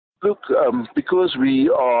Look, because we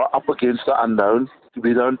are up against the unknown,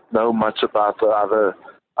 we don't know much about the other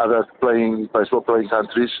baseball playing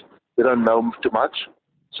countries. We don't know too much,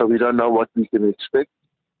 so we don't know what we can expect.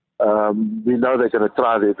 We know they're going to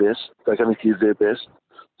try their best. They're going to give their best.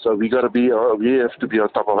 So we have to be on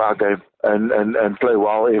top of our game and play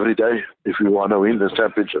well every day if we want to win the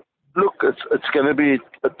championship. Look, it's going to be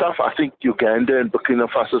tough. I think Uganda and Burkina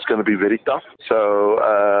Faso is going to be very tough. So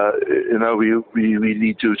we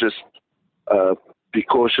need to just be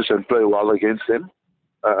cautious and play well against them.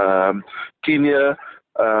 Kenya,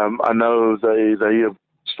 I know they are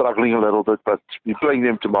struggling a little bit, but we're playing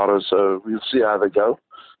them tomorrow, so we'll see how they go.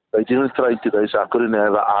 They didn't train today, so I couldn't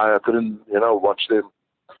have an eye. I couldn't, watch them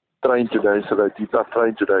train today, so they did not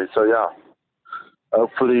train today. So yeah,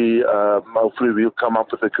 hopefully we'll come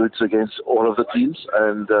up with the goods against all of the teams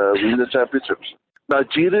and win the championships.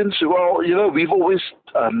 Nigerians, well, we've always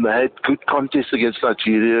had good contests against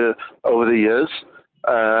Nigeria over the years.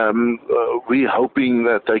 We're hoping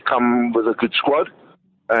that they come with a good squad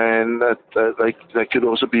and that they could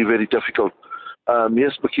also be very difficult.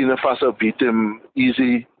 Yes, Burkina Faso beat them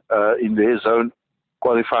easy in their zone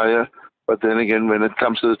qualifier, but then again, when it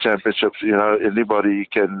comes to the championships, anybody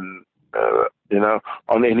can,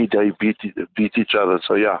 on any day beat each other.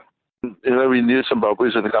 So yeah, we knew Zimbabwe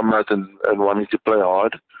was going to come out and wanting to play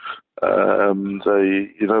hard. They,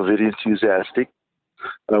 very enthusiastic.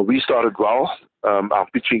 We started well. Our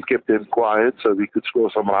pitching kept them quiet, so we could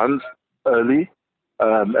score some runs early,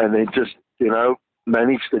 and then just,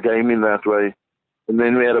 manage the game in that way. And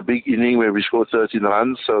then we had a big inning where we scored 13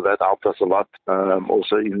 runs, so that helped us a lot.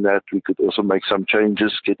 Also in that, we could also make some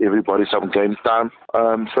changes, get everybody some game time.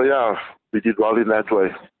 So yeah, we did well in that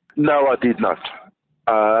way. No, I did not.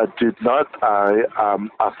 I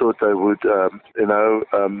thought they would,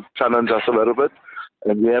 challenge us a little bit.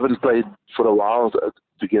 And we haven't played for a while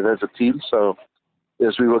together as a team. So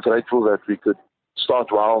yes, we were grateful that we could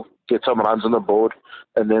start well, get some runs on the board,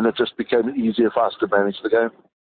 and then it just became easier for us to manage the game.